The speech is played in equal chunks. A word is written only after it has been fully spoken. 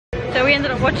So we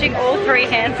ended up watching all 3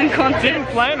 Hanson concerts. Didn't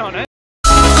plan on it.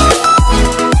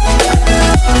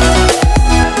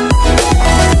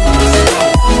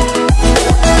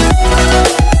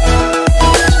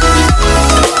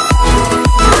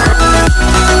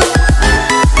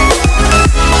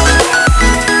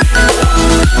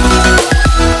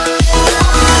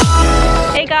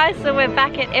 So we're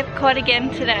back at Epcot again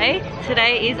today.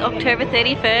 Today is October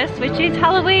 31st, which is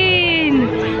Halloween.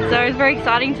 So it's very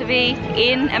exciting to be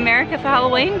in America for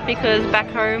Halloween because back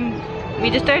home we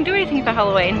just don't do anything for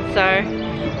Halloween. So,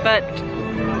 but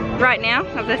right now,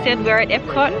 as I said, we're at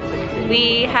Epcot.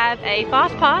 We have a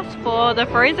fast pass for the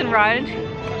Frozen ride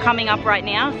coming up right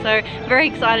now, so very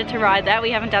excited to ride that.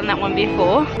 We haven't done that one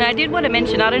before. And I did want to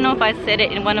mention, I don't know if I said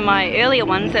it in one of my earlier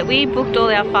ones, that we booked all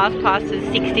our fast passes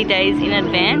 60 days in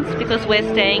advance because we're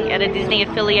staying at a Disney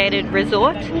affiliated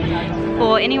resort.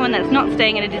 For anyone that's not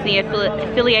staying at a Disney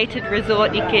affiliated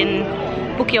resort, you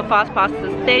can book your fast passes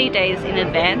 30 days in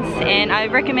advance, and I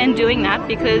recommend doing that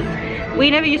because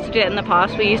we never used to do it in the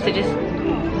past. We used to just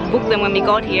book them when we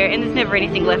got here, and there's never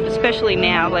anything left, especially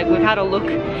now. Like, we've had a look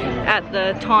at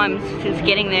the times since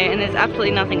getting there and there's absolutely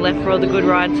nothing left for all the good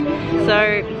rides. So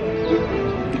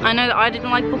I know that I didn't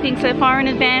like booking so far in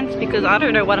advance because I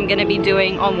don't know what I'm going to be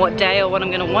doing on what day or what I'm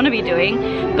going to want to be doing,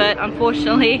 but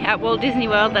unfortunately at Walt Disney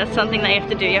World that's something that you have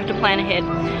to do. You have to plan ahead.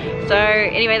 So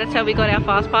anyway, that's how we got our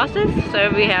fast passes. So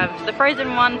we have the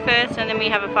Frozen one first, and then we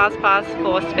have a fast pass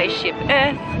for Spaceship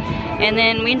Earth. And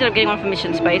then we ended up getting one for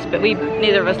Mission Space, but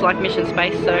neither of us like Mission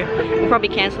Space, so we'll probably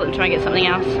cancel it and try and get something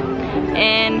else.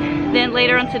 And then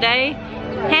later on today,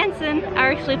 Hanson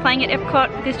are actually playing at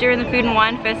Epcot because during the Food and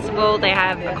Wine Festival they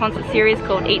have a concert series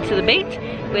called Eat to the Beat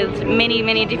with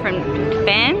many different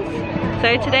bands.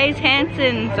 So today's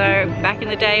Hanson. So back in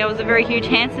the day I was a very huge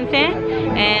Hanson fan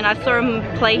and I saw them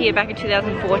play here back in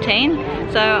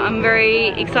 2014. So I'm very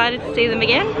excited to see them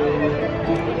again.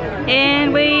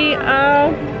 And we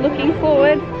are looking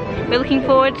forward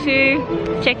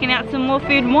to checking out some more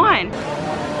Food and Wine.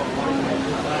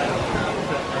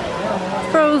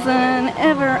 Frozen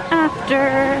Ever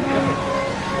After.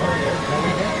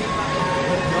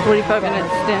 45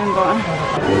 minutes standby.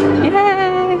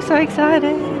 Yay, so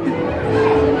excited.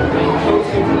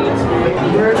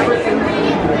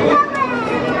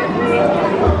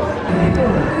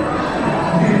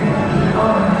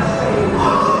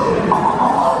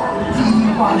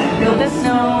 Build a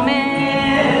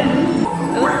snowman.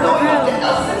 We're going up to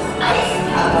Elsa's ice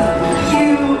house.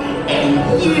 You and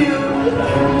you,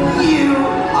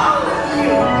 all of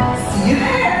you. See you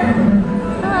there.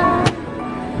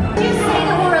 Did you say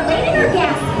that we're related or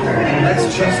gassy? Let's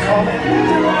just call it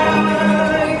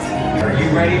right. Are you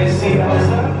ready to see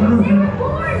Elsa? We're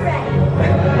born ready.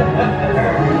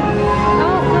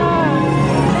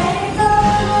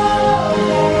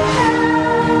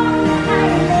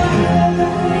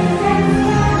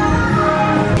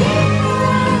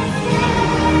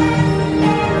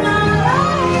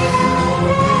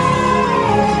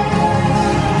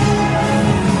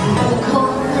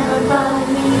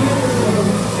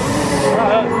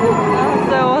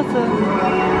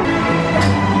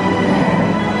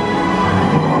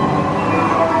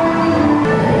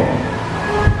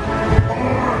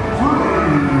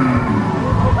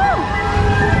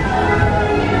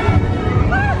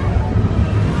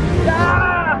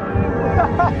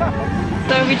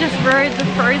 So we just rode the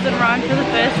Frozen ride for the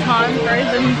first time,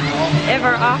 Frozen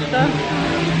Ever After.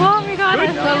 Oh my god,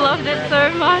 I loved it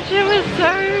so much. It was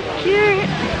so cute.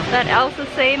 That Elsa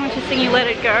scene when she's singing Let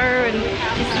It Go and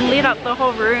just lit up the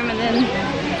whole room, and then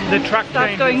the track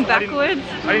starts going backwards.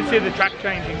 I didn't see the track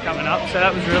changing coming up, so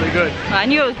that was really good. I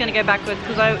knew it was going to go backwards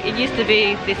because it used to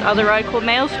be this other ride called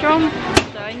Maelstrom,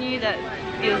 so I knew that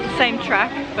it was the same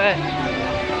track, but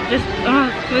just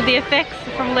with the effects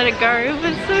from Let It Go, it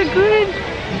was so good.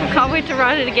 I can't wait to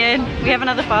ride it again. We have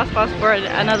another fast pass for it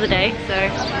another day, so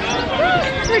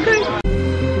so good.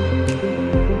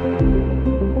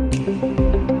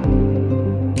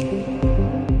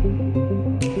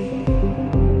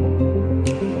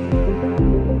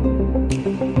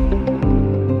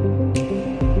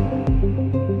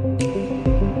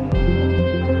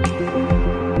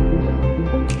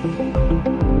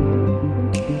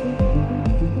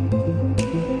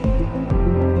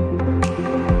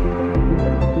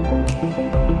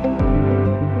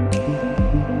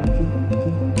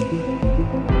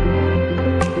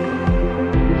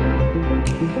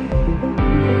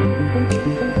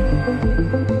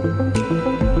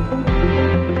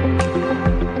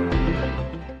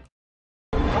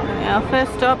 Our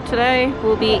first stop today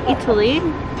will be Italy.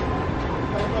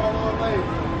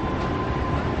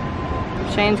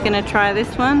 Shane's gonna try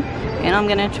this one. and I'm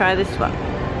gonna try this one.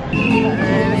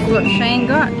 This is what Shane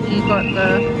got. He got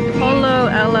the Polo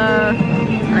alla,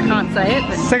 I can't say it,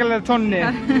 but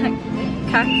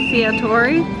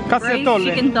Cacciatore, braised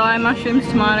chicken thigh, mushrooms,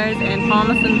 tomatoes, and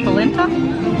parmesan polenta.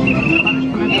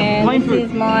 And this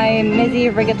is my mezzi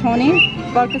rigatoni,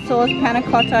 vodka sauce, panna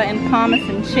cotta, and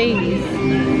parmesan cheese.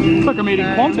 It's like I'm eating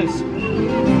Qantas.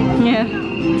 Yeah.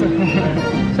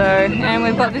 So, and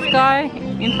we've got this guy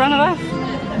in front of us,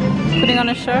 putting on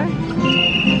a show.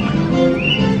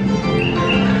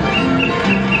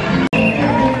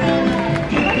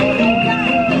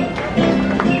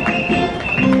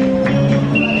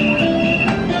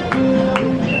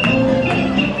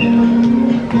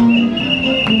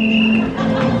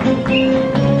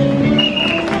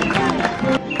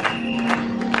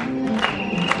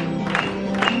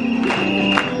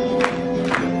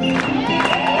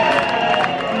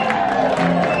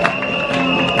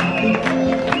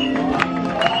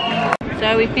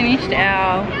 So we finished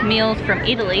our meals from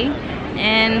Italy,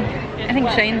 and I think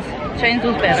Shane's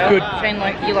was better. It's good. Shane,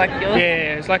 you like yours?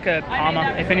 Yeah, it's like a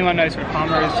Parma. If anyone knows what a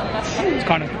Parma is, it's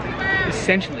kind of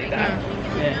essentially that.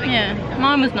 Yeah,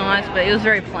 mine was nice, but it was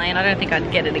very plain. I don't think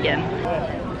I'd get it again.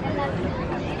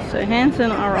 So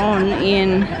Hanson are on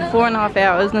in 4.5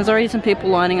 hours, and there's already some people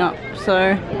lining up.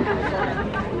 So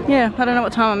yeah, I don't know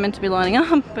what time I'm meant to be lining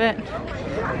up, but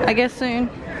I guess soon.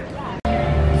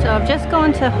 So I've just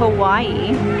gone to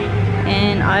Hawaii,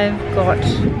 and I've got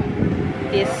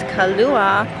this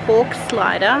Kahlua pork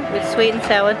slider with sweet and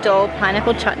sour dole,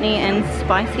 pineapple chutney, and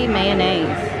spicy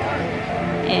mayonnaise.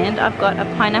 And I've got a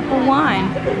pineapple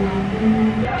wine.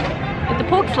 But the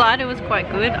pork slider was quite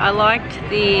good. I liked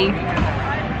the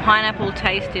pineapple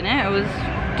taste in it. It was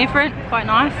different, quite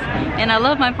nice. And I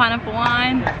love my pineapple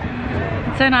wine.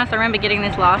 It's so nice. I remember getting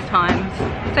this last time.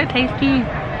 It's so tasty.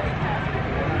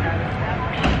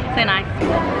 So nice.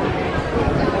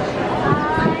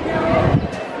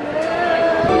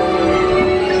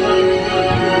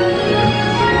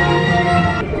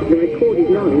 The recorded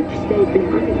knowledge stayed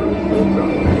behind.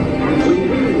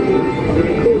 The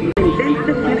recorded invents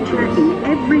the future in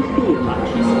every field,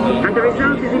 and the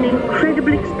result is an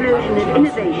incredible explosion of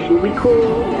innovation we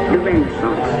call the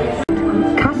Renaissance.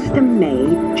 Custom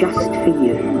made just for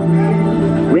you.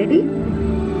 Ready?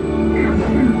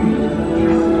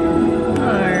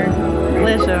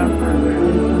 Pleasure.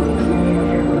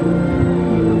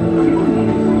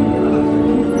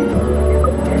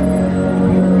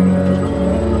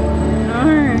 No,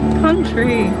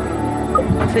 country.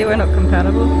 See, we're not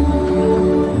compatible.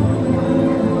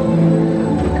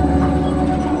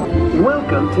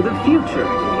 Welcome to the future.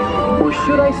 Or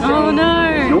should I say, Oh no!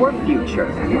 your future.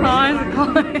 Eyes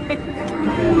closed. I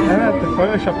had the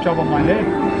Photoshop job on my head.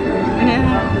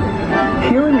 Yeah.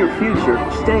 Here in your future,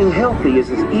 staying healthy is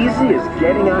as easy as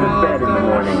getting out of bed in the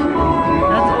morning.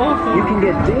 That's awful. You can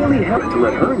get daily help to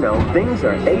let her know things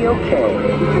are A-OK.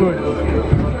 Good.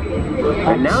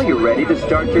 And now you're ready to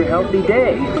start your healthy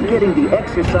day. Getting the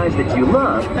exercise that you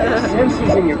love,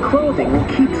 sensors in your clothing will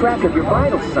keep track of your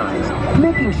vital signs,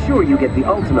 making sure you get the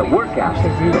ultimate workout.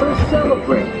 So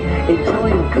celebrate,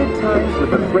 enjoying good times with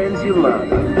the friends you love,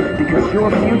 because your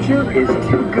future is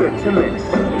too good to miss.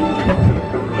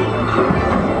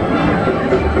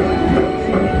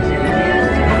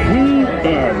 The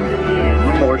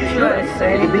end, or should I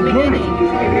say, the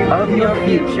beginning of your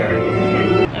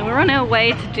future. We're on our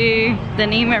way to do the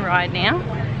Nemo ride now,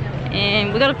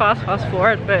 and we got a fast pass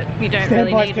for it, but we don't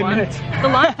really need one. The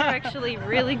lines are actually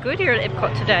really good here at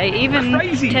Epcot today. Even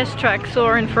Test Track,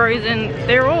 Soar and Frozen,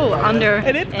 they're all under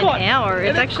an hour.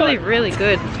 It's actually really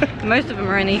good. Most of them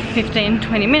are only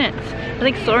 15-20 minutes. I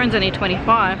think Soarin's only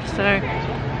 25, so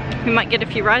we might get a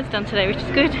few rides done today, which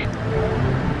is good.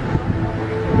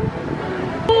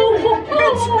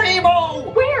 It's Nemo!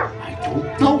 Where? I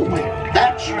don't know where.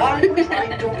 That's why I'm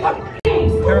trying to find it.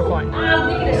 Terrifying. I'm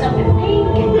thinking of something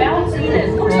pink and bouncy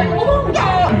and looks like, oh,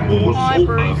 God! More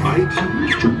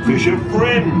bites to fish are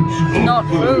friends. Not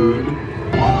food.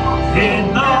 In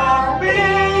the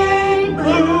big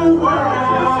blue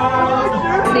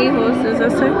world. Seahorses are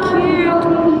so cute.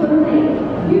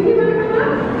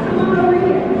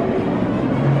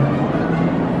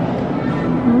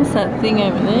 What's that thing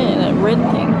over there? That red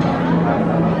thing.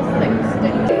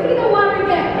 If you want to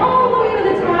get all the way to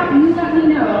the top, you let me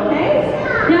know, okay?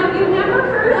 Now, if you've never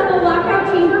heard of a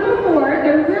lockout chamber before,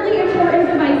 they're really important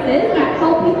devices that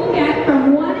help people get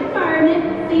from one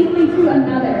environment safely to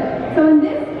another. So in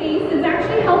this case, it's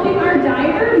actually helping our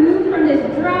diver move from this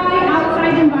dry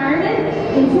outside environment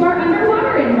into our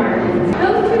underwater environment.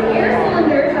 Those two air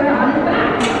cylinders are on his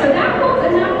back, so that holds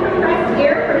enough compressed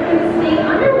air for him to stay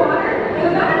underwater for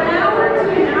about an hour to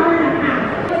an hour and a half.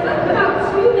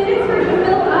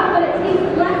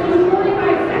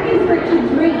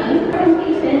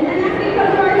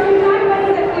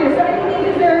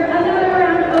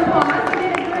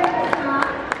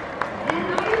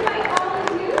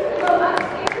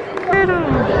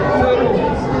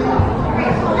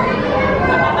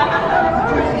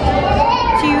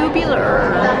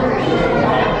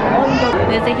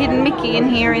 be in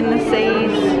here in the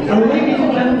seas.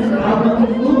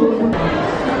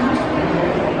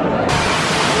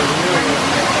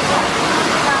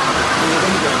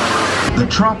 The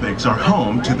tropics are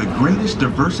home to the greatest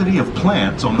diversity of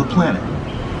plants on the planet.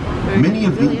 Many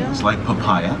of these, like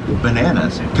papaya,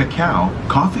 bananas, cacao,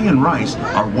 coffee, and rice,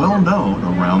 are well known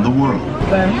around the world.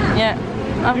 Yeah,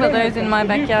 I've got those in my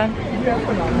backyard.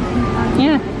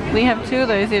 Yeah, we have 2 of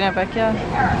those in our backyard.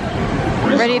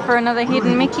 Ready for another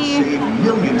hidden Mickey? Save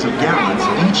millions of gallons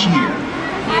each year.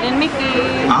 Hidden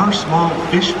Mickey. Our small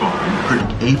fish farm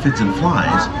produces aphids and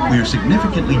flies. We are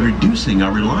significantly reducing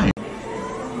our reliance.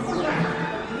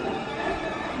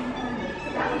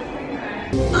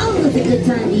 Always a good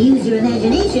time to use your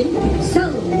imagination, so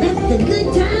let the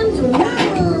good times roll!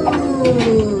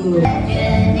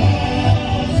 Imagination,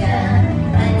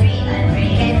 a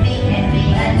dream, can be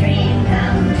a dream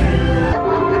come true.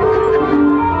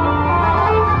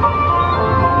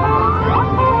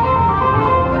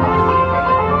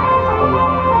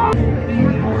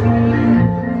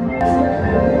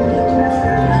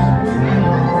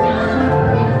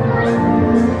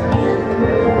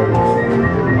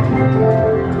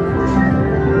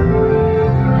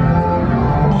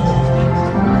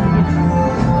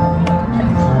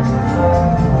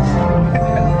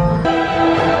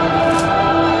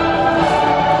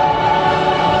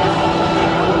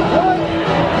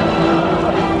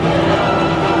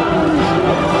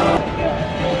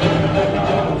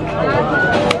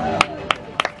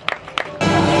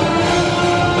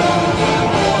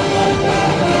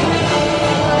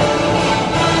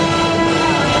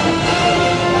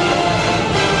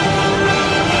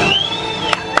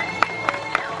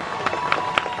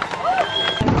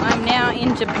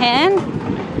 Japan,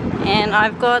 and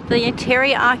I've got the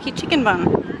teriyaki chicken bun.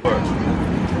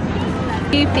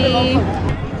 Yippee!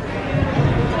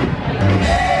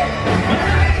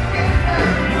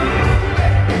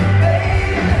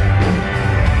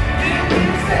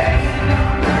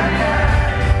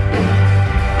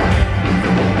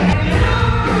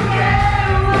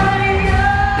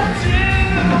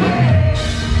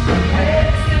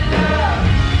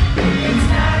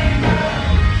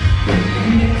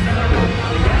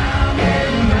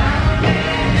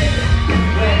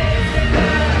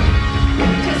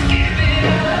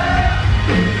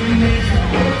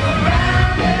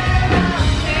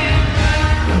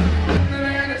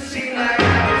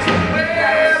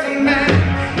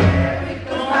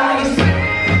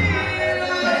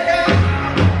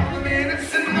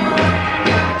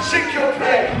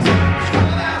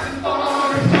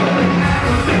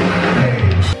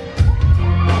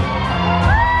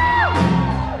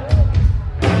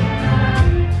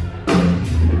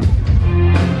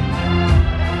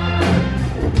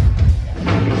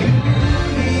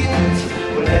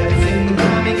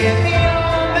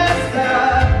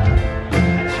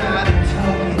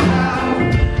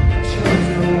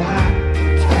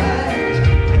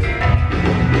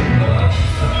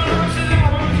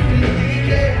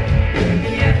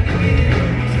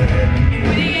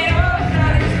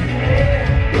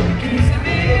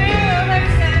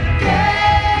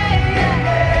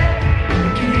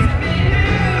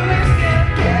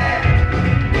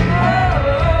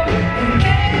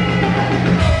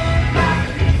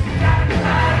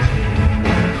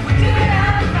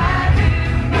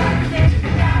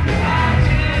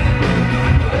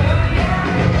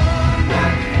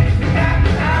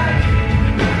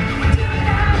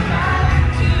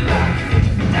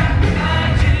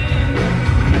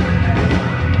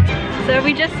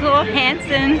 We just saw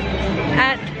Hanson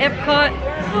at Epcot.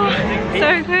 Oh,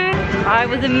 so good. I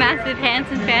was a massive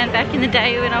Hanson fan back in the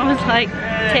day when I was like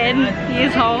 10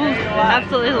 years old.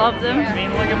 Absolutely loved them. I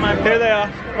mean, look at my, there they are,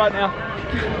 right now.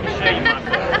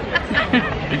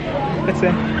 That's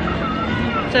it.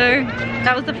 So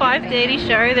that was the 5:30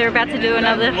 show. They're about to do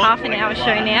another half an hour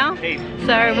show now.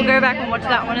 So we'll go back and watch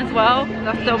that one as well.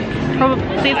 They'll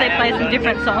probably see if they play some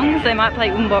different songs. They might play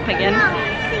Umbop again.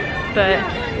 But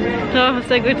oh, it was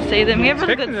so good to see them. We have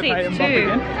really good seats too.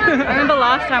 I remember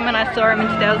last time when I saw them in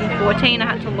 2014, I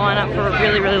had to line up for a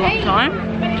really long time.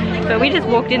 But we just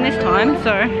walked in this time,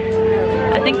 so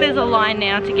I think there's a line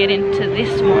now to get into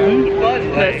this one.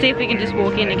 Let's see if we can just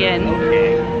walk in again.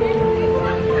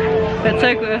 But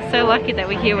so good, so lucky that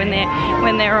we're here when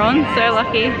they're on. So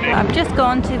lucky. I've just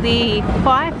gone to the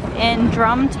Fife and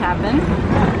Drum Tavern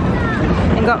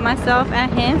and got myself a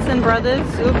Hanson Brothers.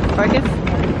 Oops, focus.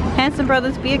 Hanson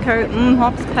Brothers Beer Co.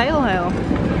 Hops Pale Ale.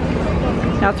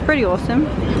 That's pretty awesome.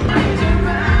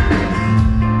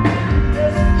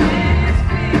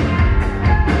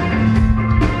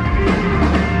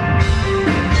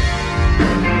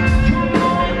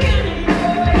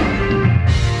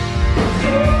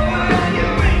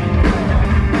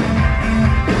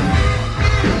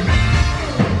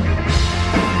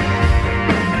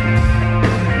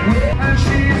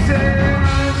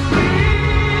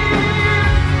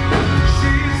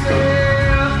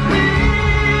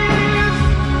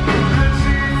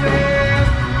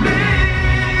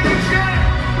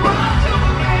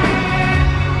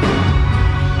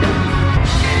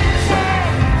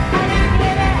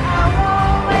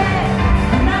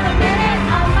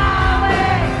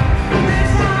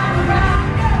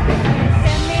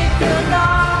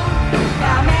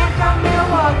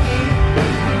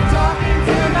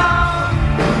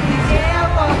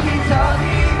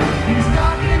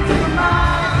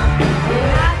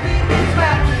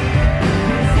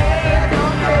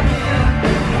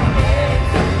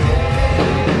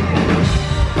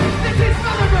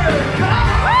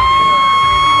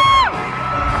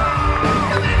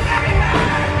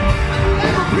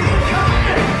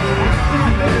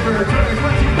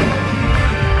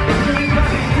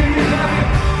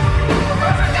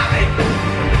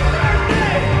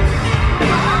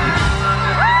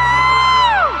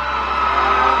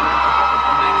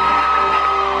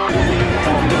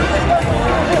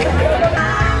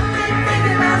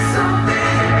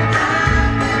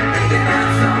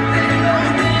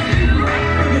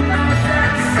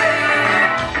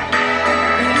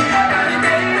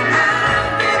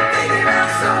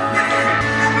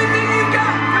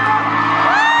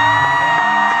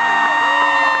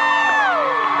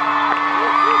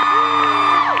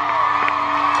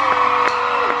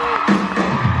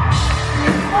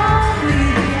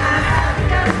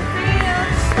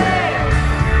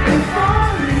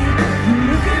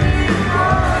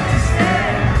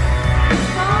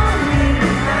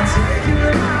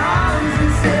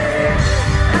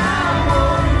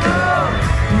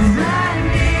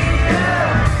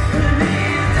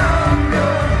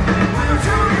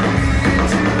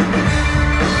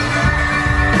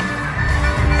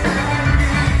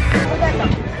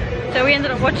 So we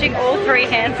ended up watching all 3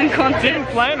 Hanson concerts. Didn't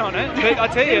plan on it, but I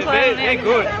tell you, they're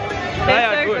good. They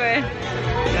are so good.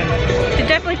 You should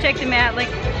definitely check them out.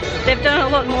 Like, they've done a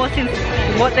lot more since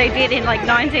what they did in like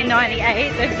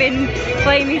 1998. They've been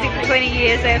playing music for 20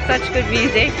 years. They have such good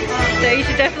music. So you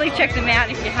should definitely check them out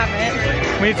if you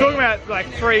haven't. When you're talking about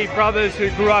like 3 brothers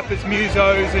who grew up as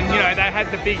musos and, you know, they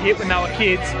had the big hit when they were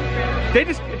kids, they're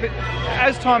just,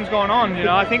 as time's gone on, you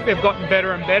know, I think they've gotten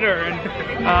better and better, and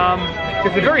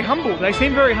they're very humble. They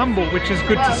seem very humble, which is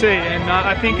good to see, and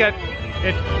I think that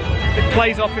it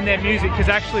plays off in their music because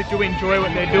they actually do enjoy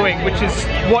what they're doing, which is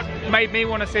what made me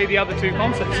want to see the other 2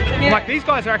 concerts. Yeah. Like, these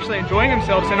guys are actually enjoying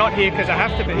themselves. They're not here because they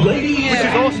have to be, which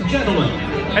is awesome.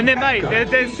 And they're made.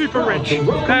 They're super rich. They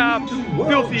are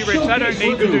filthy rich. They don't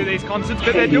need to do these concerts,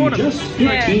 but they're doing them.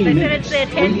 Yeah, they said it's their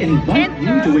 10th year. 25th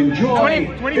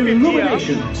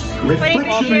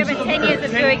year, but 10 years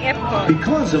of doing Epcot.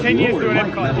 Because of 10 years lower doing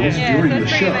light Epcot, levels yeah. during So the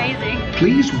it's pretty show, amazing.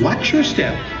 please watch your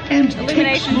step and take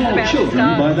Illumination's small about to children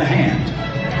start. by the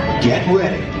hand. Get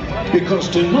ready, because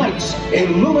tonight's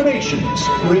Illuminations,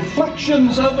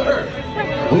 Reflections of Earth,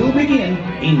 will begin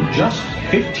in just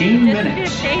 15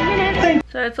 minutes. 15 minutes.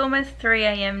 So it's almost 3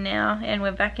 AM now, and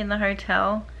we're back in the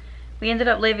hotel. We ended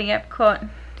up leaving Epcot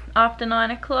after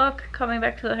 9 o'clock, coming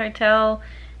back to the hotel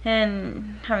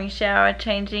and having a shower,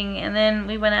 changing, and then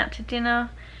we went out to dinner.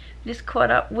 Just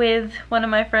caught up with one of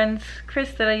my friends,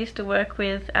 Chris, that I used to work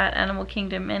with at Animal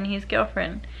Kingdom, and his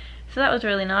girlfriend. So that was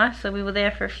really nice. So we were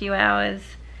there for a few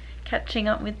hours catching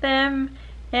up with them,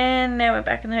 and now we're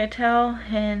back in the hotel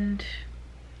and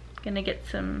gonna get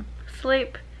some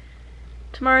sleep.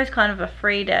 Tomorrow's kind of a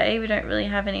free day. We don't really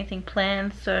have anything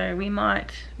planned, so we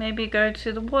might maybe go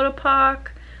to the water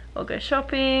park or go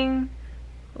shopping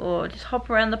or just hop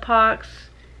around the parks.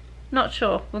 Not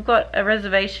sure. We've got a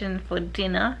reservation for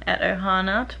dinner at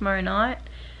Ohana tomorrow night,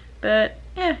 but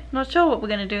yeah, not sure what we're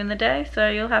going to do in the day, so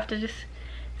you'll have to just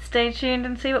stay tuned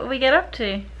and see what we get up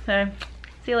to. So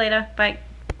see you later. Bye.